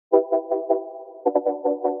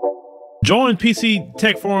Join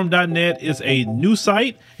PCTechForum.net is a new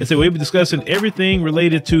site. And so we'll be discussing everything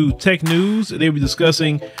related to tech news. They'll be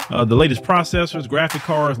discussing the latest processors, graphic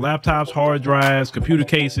cards, laptops, hard drives, computer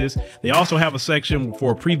cases. They also have a section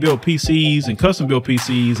for pre-built PCs and custom-built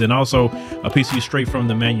PCs, and also a PC straight from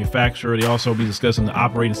the manufacturer. They also be discussing the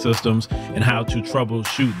operating systems and how to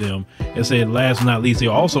troubleshoot them. And said, last but not least,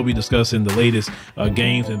 they'll also be discussing the latest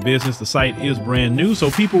games and business. The site is brand new,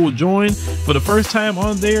 so people will join for the first time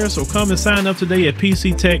on there. So come and sign up today at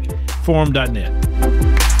PCTechForum.net.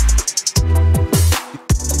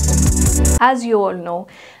 As you all know,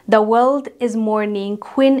 the world is mourning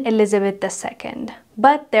Queen Elizabeth II,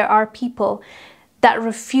 but there are people that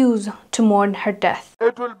refuse to mourn her death.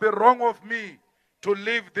 It will be wrong of me to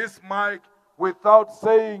leave this mic without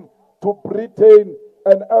saying to Britain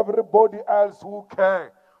and everybody else who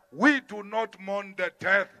care, we do not mourn the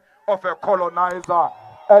death of a colonizer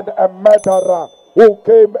and a murderer who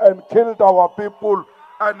came and killed our people,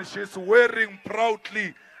 and she's wearing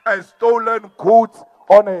proudly a stolen goods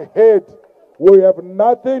on her head. We have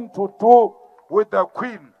nothing to do with the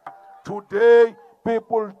Queen. Today,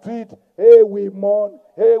 people tweet, hey, we mourn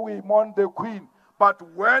the Queen. But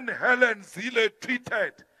when Helen Zille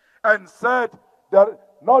tweeted and said that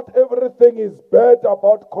not everything is bad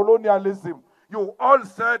about colonialism, you all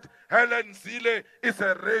said Helen Zille is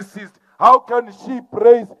a racist. How can she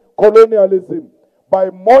praise colonialism? By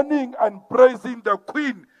mourning and praising the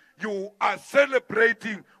Queen, you are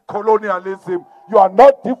celebrating colonialism. You are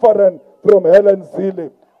not different from Helen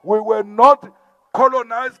Zille. We were not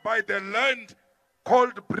colonized by the land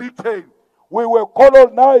called Britain. We were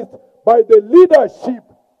colonized by the leadership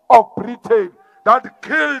of Britain that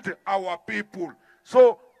killed our people.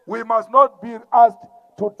 So we must not be asked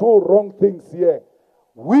to do wrong things here.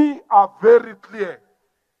 We are very clear.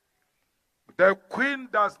 The Queen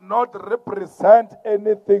does not represent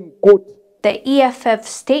anything good. The EFF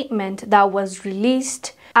statement that was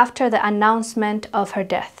released after the announcement of her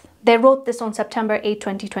death. They wrote this on September 8,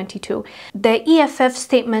 2022. The EFF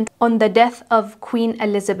statement on the death of Queen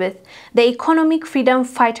Elizabeth. The Economic Freedom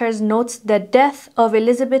Fighters notes the death of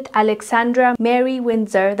Elizabeth Alexandra Mary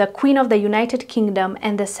Windsor, the Queen of the United Kingdom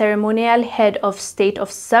and the ceremonial head of state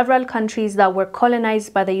of several countries that were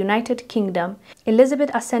colonized by the United Kingdom.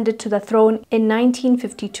 Elizabeth ascended to the throne in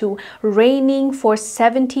 1952, reigning for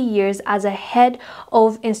 70 years as a head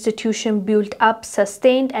of institution built up,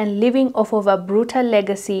 sustained, and living off of a brutal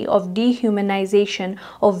legacy of dehumanization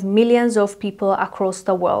of millions of people across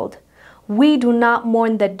the world. We do not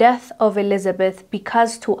mourn the death of Elizabeth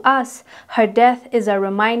because to us, her death is a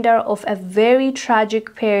reminder of a very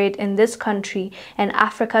tragic period in this country and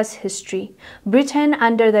Africa's history. Britain,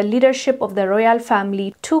 under the leadership of the royal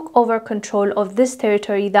family, took over control of this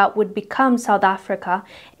territory that would become South Africa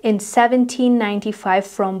in 1795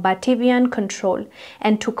 from Batavian control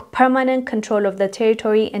and took permanent control of the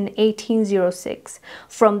territory in 1806.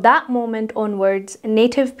 From that moment onwards,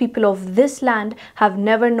 native people of this land have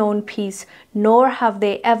never known peace, nor have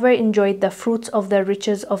they ever enjoyed the fruits of the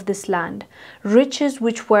riches of this land. Riches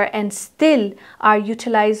which were and still are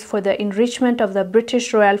utilized for the enrichment of the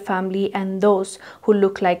British royal family and those who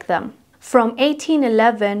look like them. From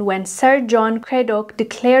 1811, when Sir John Cradock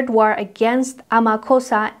declared war against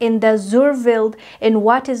Amakosa in the Zurveld in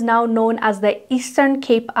what is now known as the Eastern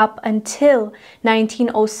Cape, up until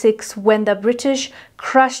 1906, when the British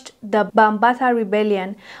crushed the Bambata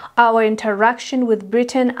Rebellion, our interaction with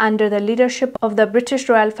Britain under the leadership of the British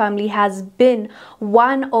royal family has been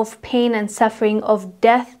one of pain and suffering, of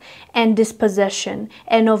death and dispossession,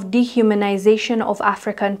 and of dehumanization of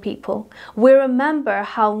African people. We remember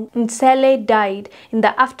how Nsele died in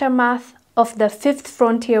the aftermath of the Fifth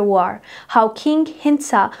Frontier War, how King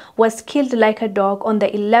Hintsa was killed like a dog on the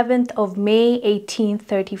 11th of May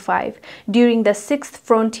 1835 during the Sixth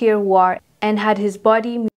Frontier War, and had his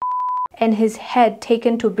body and his head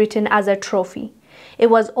taken to Britain as a trophy. It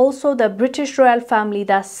was also the British royal family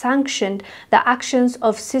that sanctioned the actions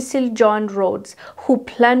of Cecil John Rhodes, who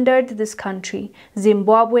plundered this country,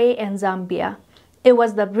 Zimbabwe and Zambia. It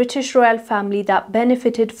was the British royal family that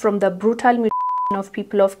benefited from the brutal of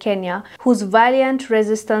people of Kenya, whose valiant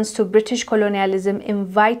resistance to British colonialism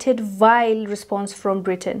invited vile response from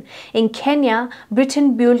Britain. In Kenya,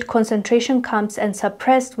 Britain built concentration camps and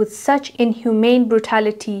suppressed with such inhumane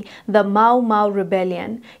brutality the Mau Mau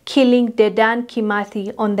rebellion, killing Dedan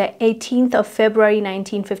Kimathi on the 18th of February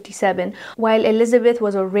 1957, while Elizabeth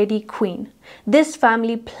was already queen. This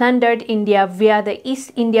family plundered India via the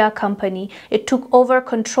East India Company. It took over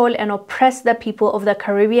control and oppressed the people of the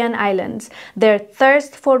Caribbean islands. Their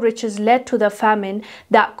thirst for riches led to the famine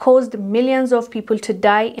that caused millions of people to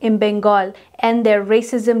die in Bengal, and their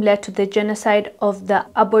racism led to the genocide of the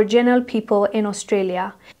Aboriginal people in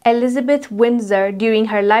Australia. Elizabeth Windsor, during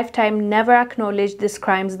her lifetime, never acknowledged these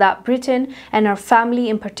crimes that Britain and her family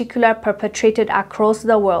in particular perpetrated across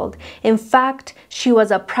the world. In fact, she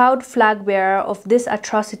was a proud flag bearer of these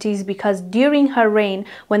atrocities because during her reign,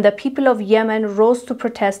 when the people of Yemen rose to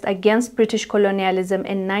protest against British colonialism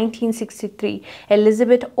in 1963,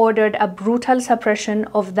 Elizabeth ordered a brutal suppression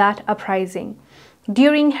of that uprising.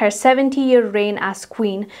 During her 70-year reign as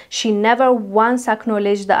queen, she never once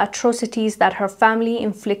acknowledged the atrocities that her family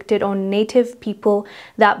inflicted on native people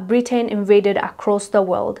that Britain invaded across the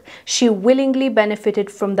world. She willingly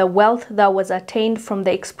benefited from the wealth that was attained from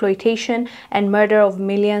the exploitation and murder of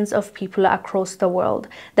millions of people across the world.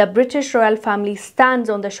 The British royal family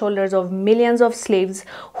stands on the shoulders of millions of slaves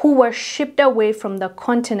who were shipped away from the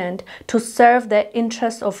continent to serve the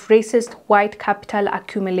interests of racist white capital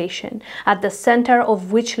accumulation, at the center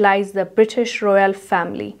of which lies the British royal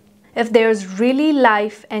family. If there is really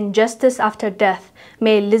life and justice after death,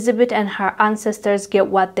 may Elizabeth and her ancestors get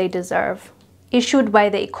what they deserve. Issued by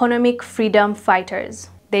the Economic Freedom Fighters.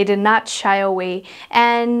 They did not shy away,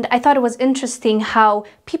 and I thought it was interesting how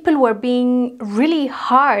people were being really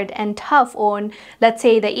hard and tough on, let's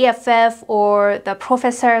say, the EFF or the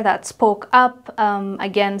professor that spoke up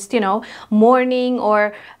against, mourning,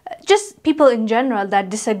 or just people in general that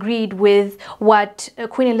disagreed with what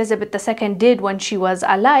Queen Elizabeth II did when she was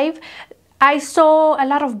alive. I saw a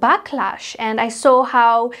lot of backlash, and I saw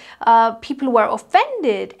how people were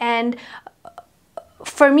offended. And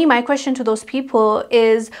for me, my question to those people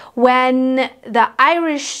is, when the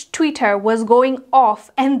Irish Twitter was going off,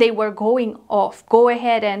 and they were going off, go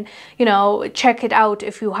ahead and, check it out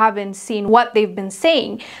if you haven't seen what they've been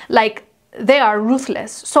saying. Like, they are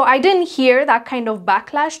ruthless. So I didn't hear that kind of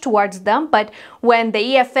backlash towards them, but when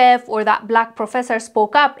the EFF or that black professor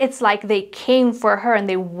spoke up, it's like they came for her and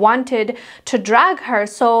they wanted to drag her.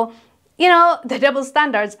 So, the double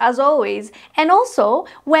standards as always. And also,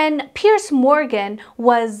 when Piers Morgan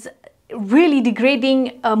was really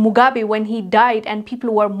degrading Mugabe when he died and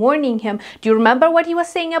people were mourning him, do you remember what he was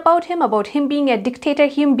saying about him being a dictator,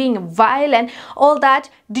 him being vile and all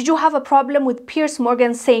that? Did you have a problem with Piers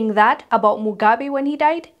Morgan saying that about Mugabe when he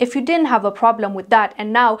died? If you didn't have a problem with that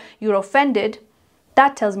and now you're offended,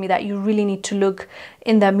 that tells me that you really need to look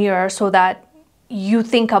in the mirror so that you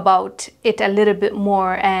think about it a little bit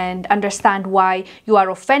more and understand why you are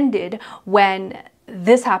offended when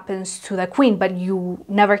this happens to the Queen, but you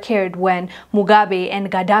never cared when Mugabe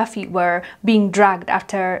and Gaddafi were being dragged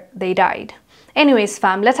after they died. Anyways,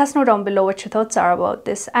 fam, let us know down below what your thoughts are about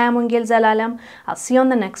this. I am Wongel Zelalem. I'll see you on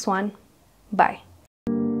the next one. Bye.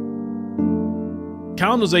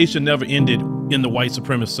 Colonization never ended in the white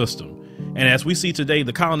supremacist system. And as we see today,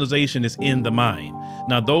 the colonization is in the mind.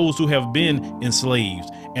 Now, those who have been enslaved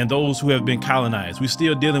and those who have been colonized, we're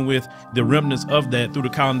still dealing with the remnants of that through the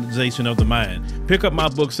colonization of the mind. Pick up my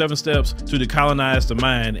book, 7 Steps to Decolonize the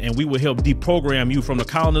Mind, and we will help deprogram you from the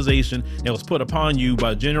colonization that was put upon you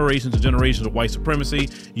by generations and generations of white supremacy.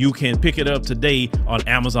 You can pick it up today on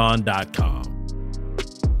Amazon.com.